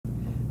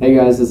Hey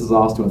guys, this is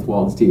Austin with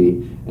Walton's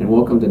TV, and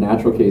welcome to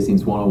Natural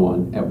Casings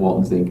 101 at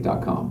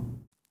Walton'sInc.com.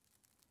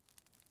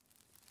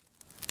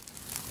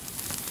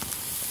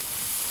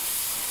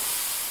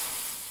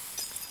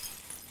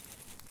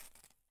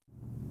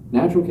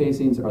 Natural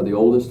casings are the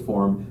oldest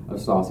form of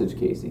sausage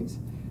casings.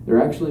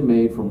 They're actually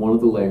made from one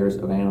of the layers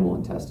of animal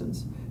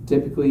intestines,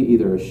 typically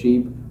either a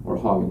sheep or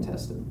hog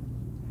intestine.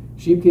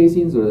 Sheep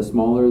casings are the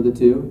smaller of the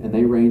two, and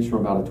they range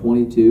from about a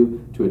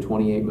 22 to a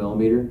 28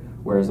 millimeter,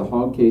 whereas a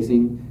hog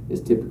casing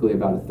is typically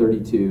about a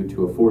 32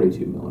 to a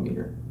 42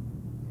 millimeter.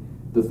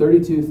 The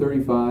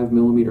 32-35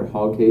 millimeter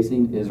hog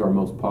casing is our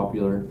most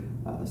popular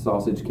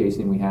sausage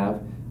casing we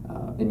have,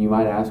 and you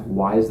might ask,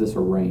 why is this a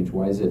range?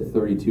 Why is it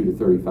 32 to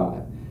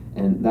 35?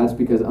 And that's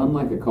because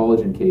unlike a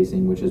collagen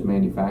casing, which is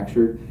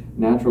manufactured,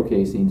 natural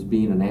casings,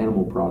 being an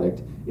animal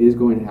product, is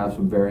going to have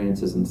some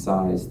variances in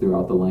size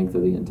throughout the length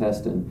of the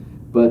intestine,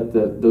 but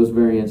those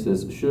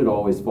variances should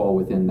always fall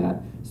within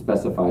that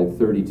specified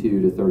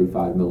 32 to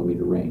 35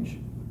 millimeter range.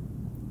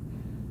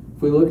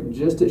 If we look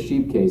just at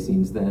sheep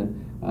casings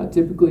then,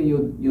 typically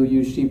you'll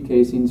use sheep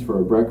casings for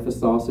a breakfast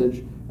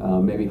sausage,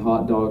 maybe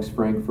hot dogs,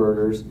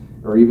 frankfurters,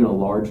 or even a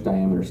large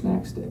diameter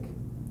snack stick.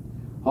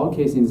 Hog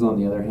casings, on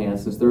the other hand,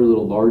 since they're a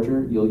little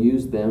larger, you'll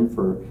use them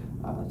for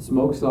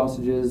smoked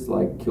sausages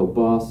like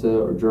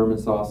kielbasa or German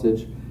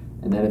sausage.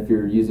 And then if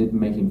you're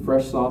making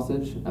fresh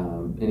sausage,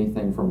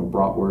 anything from a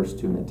bratwurst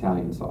to an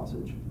Italian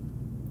sausage.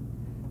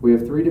 We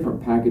have three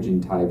different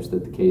packaging types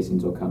that the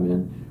casings will come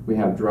in. We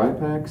have dry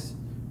packs,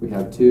 we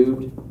have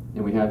tubed,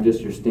 and we have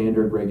just your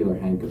standard regular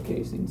hank of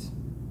casings.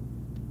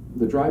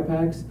 The dry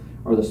packs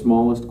are the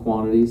smallest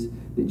quantities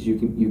that you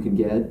can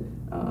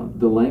get.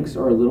 The lengths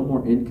are a little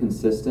more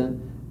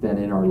inconsistent than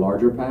in our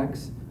larger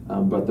packs,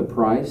 but the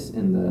price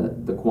and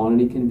the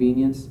quantity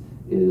convenience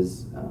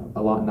is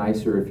a lot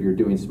nicer if you're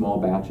doing small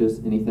batches,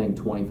 anything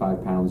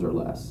 25 pounds or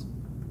less.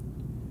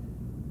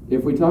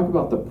 If we talk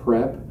about the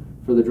prep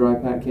for the dry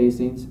pack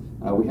casings,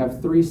 we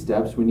have three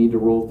steps we need to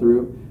roll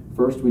through.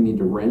 First, we need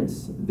to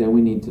rinse, then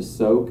we need to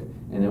soak,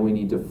 and then we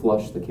need to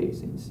flush the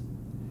casings.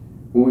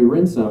 When we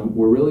rinse them,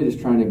 we're really just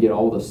trying to get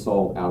all the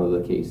salt out of the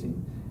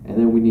casing. And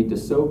then we need to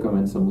soak them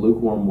in some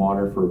lukewarm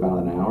water for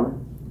about an hour.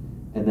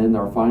 And then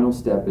our final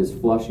step is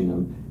flushing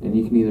them. And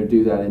you can either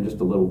do that in just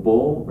a little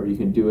bowl, or you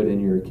can do it in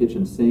your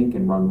kitchen sink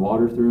and run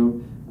water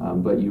through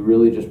them. But you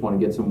really just want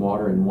to get some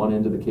water in one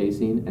end of the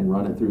casing and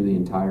run it through the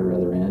entire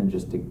other end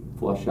just to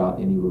flush out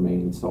any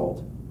remaining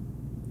salt.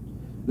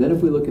 Then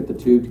if we look at the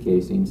tubed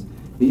casings,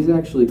 these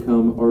actually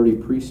come already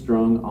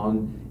pre-strung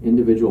on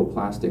individual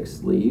plastic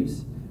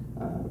sleeves.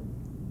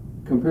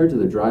 Compared to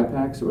the dry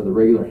packs or the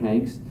regular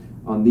hanks,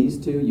 on these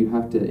two you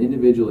have to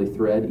individually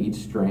thread each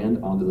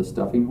strand onto the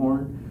stuffing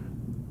horn,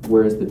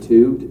 whereas the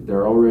tubed,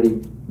 they're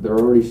already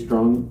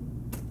strung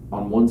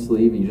on one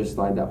sleeve, and you just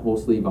slide that whole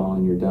sleeve on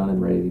and you're done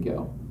and ready to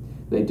go.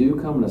 They do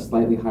come at a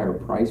slightly higher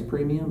price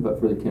premium, but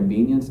for the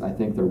convenience, I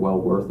think they're well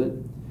worth it.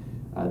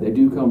 They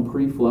do come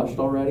pre-flushed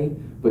already,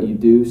 but you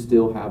do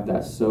still have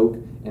that soak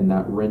and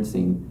that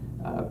rinsing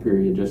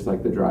period, just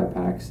like the dry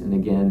packs. And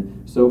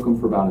again, soak them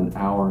for about an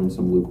hour in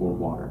some lukewarm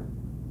water.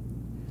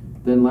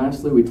 Then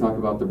lastly, we talk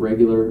about the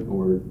regular,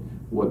 or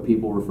what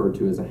people refer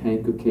to as a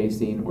hank of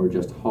casing or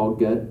just hog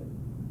gut.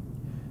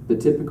 The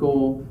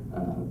typical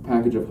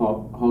package of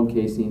hog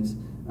casings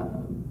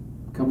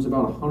comes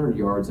about 100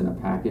 yards in a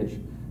package.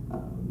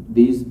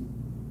 These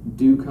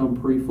do come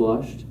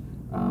pre-flushed,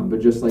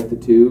 but just like the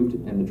tubed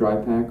and the dry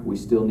pack, we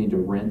still need to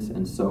rinse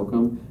and soak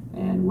them,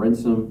 and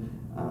rinse them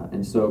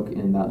and soak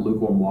in that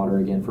lukewarm water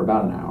again for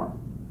about an hour.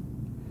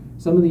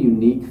 Some of the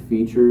unique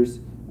features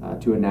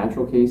to a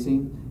natural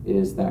casing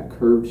is that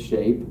curved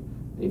shape.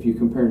 If you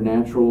compare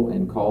natural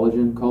and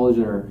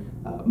collagen are,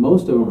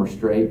 most of them are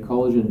straight.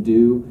 Collagen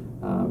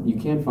you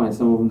can find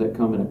some of them that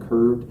come in a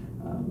curved,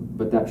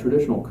 but that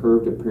traditional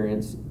curved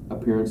appearance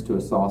to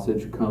a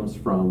sausage comes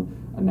from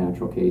a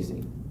natural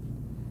casing.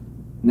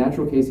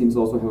 Natural casings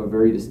also have a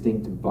very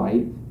distinct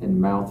bite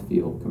and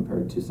mouthfeel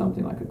compared to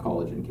something like a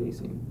collagen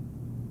casing.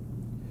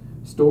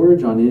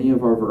 Storage on any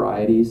of our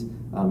varieties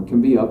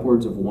can be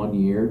upwards of 1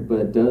 year, but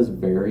it does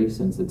vary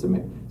since it's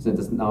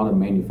not a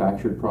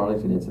manufactured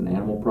product and it's an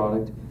animal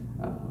product.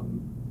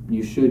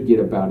 You should get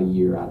about a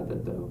year out of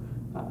it though.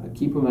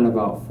 Keep them at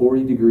about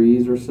 40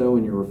 degrees or so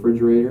in your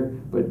refrigerator,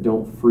 but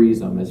don't freeze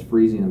them, as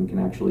freezing them can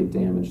actually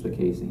damage the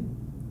casing.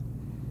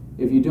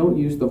 If you don't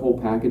use the whole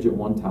package at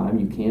one time,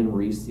 you can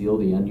reseal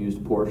the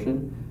unused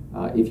portion.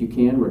 If you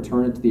can,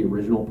 return it to the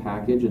original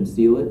package and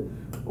seal it,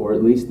 or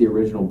at least the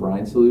original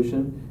brine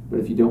solution. But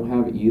if you don't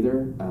have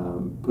either,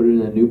 put it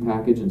in a new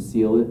package and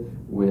seal it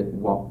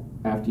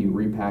after you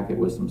repack it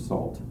with some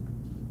salt.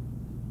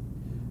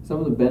 Some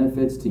of the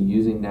benefits to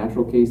using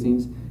natural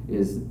casings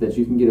is that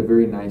you can get a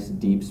very nice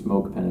deep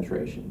smoke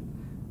penetration.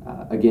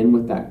 Again,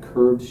 with that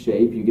curved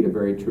shape, you get a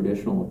very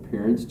traditional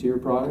appearance to your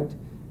product,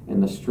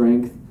 and the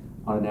strength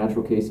on a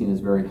natural casing is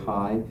very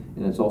high,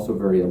 and it's also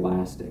very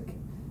elastic.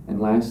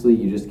 And lastly,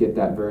 you just get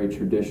that very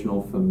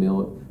traditional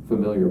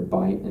familiar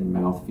bite and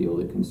mouthfeel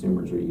that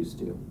consumers are used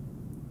to.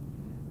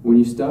 When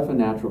you stuff a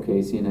natural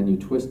casing and you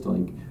twist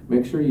link,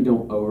 make sure you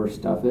don't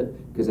overstuff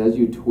it, because as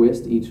you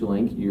twist each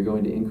link, you're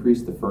going to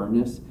increase the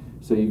firmness,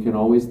 so you can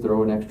always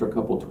throw an extra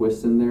couple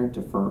twists in there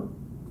to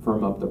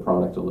firm up the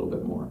product a little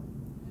bit more.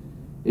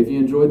 If you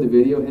enjoyed the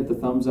video, hit the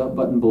thumbs up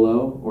button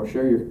below, or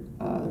share your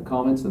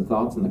comments and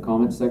thoughts in the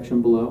comments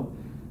section below.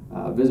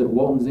 Visit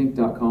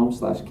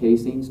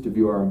Walton'sInc.com/casings to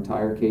view our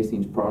entire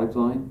casings product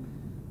line.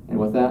 And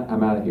with that,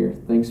 I'm out of here.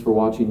 Thanks for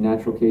watching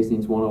Natural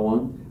Casings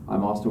 101.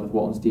 I'm Austin with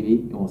Walton's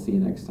TV, and we'll see you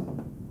next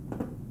time.